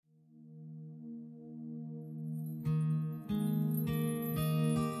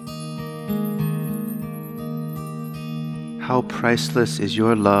How priceless is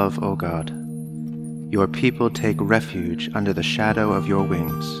your love, O God! Your people take refuge under the shadow of your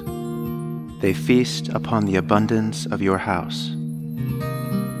wings. They feast upon the abundance of your house.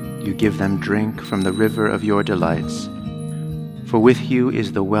 You give them drink from the river of your delights. For with you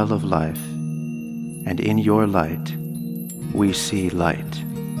is the well of life, and in your light we see light.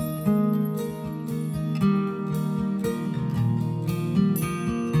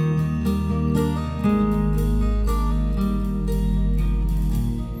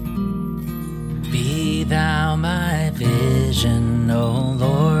 Be thou my vision, O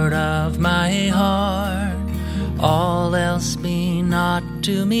Lord of my heart. All else be not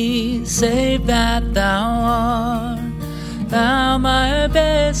to me, save that thou art. Thou my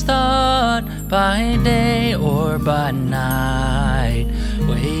best thought, by day or by night,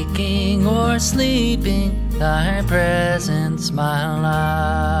 waking or sleeping, thy presence my light.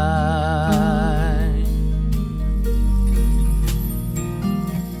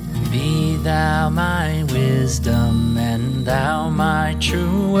 Be thou my wisdom, and thou my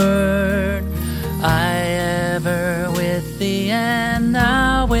true word. I ever with thee, and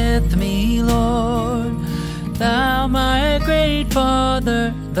thou with me, Lord. Thou my great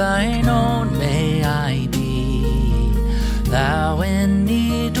Father, thine own may I be. Thou in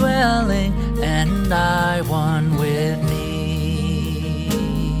me dwelling, and I one with thee.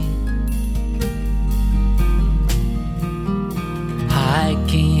 High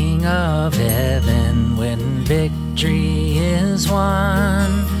King of heaven, when victory is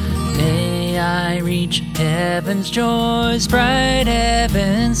won, may I reach heaven's joys, bright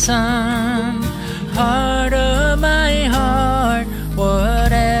heaven's sun. Heart of my heart,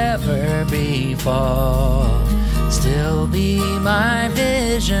 whatever befall, still be my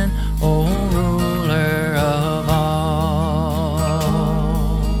vision, O ruler of all.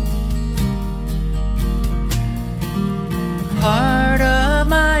 Heart of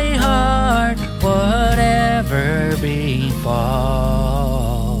my heart, whatever befall,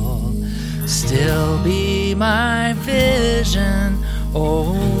 still be my vision,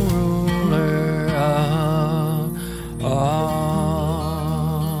 O ruler of all.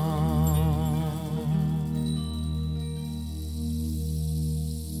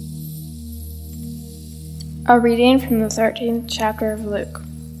 A reading from the 13th chapter of Luke.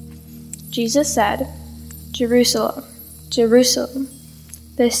 Jesus said, Jerusalem, Jerusalem,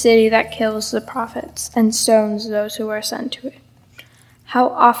 the city that kills the prophets and stones those who are sent to it. How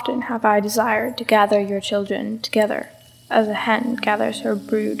often have I desired to gather your children together, as a hen gathers her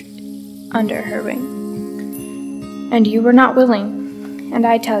brood under her wing. And you were not willing, and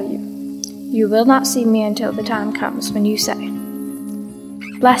I tell you, you will not see me until the time comes when you say,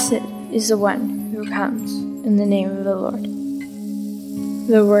 Blessed is the one who comes in the name of the Lord.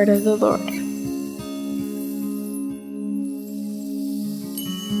 The word of the Lord.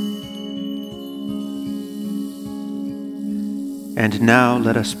 And now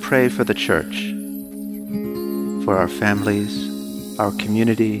let us pray for the church, for our families, our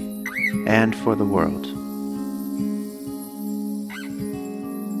community, and for the world.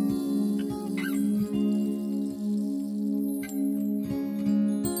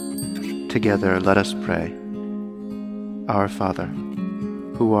 Together let us pray. Our Father,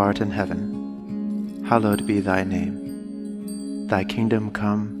 who art in heaven, hallowed be thy name. Thy kingdom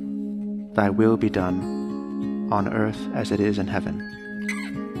come, thy will be done, on earth as it is in heaven.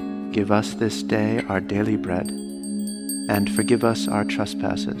 Give us this day our daily bread, and forgive us our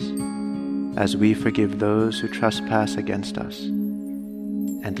trespasses, as we forgive those who trespass against us.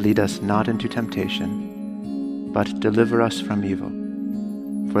 And lead us not into temptation, but deliver us from evil.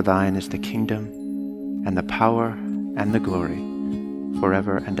 For thine is the kingdom, and the power, and the glory,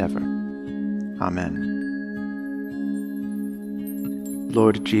 forever and ever. Amen.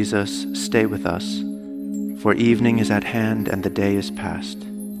 Lord Jesus, stay with us, for evening is at hand and the day is past.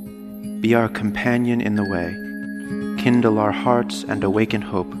 Be our companion in the way. Kindle our hearts and awaken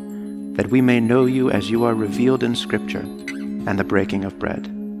hope, that we may know you as you are revealed in Scripture and the breaking of bread.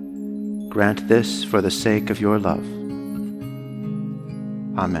 Grant this for the sake of your love.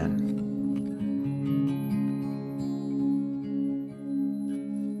 Amen.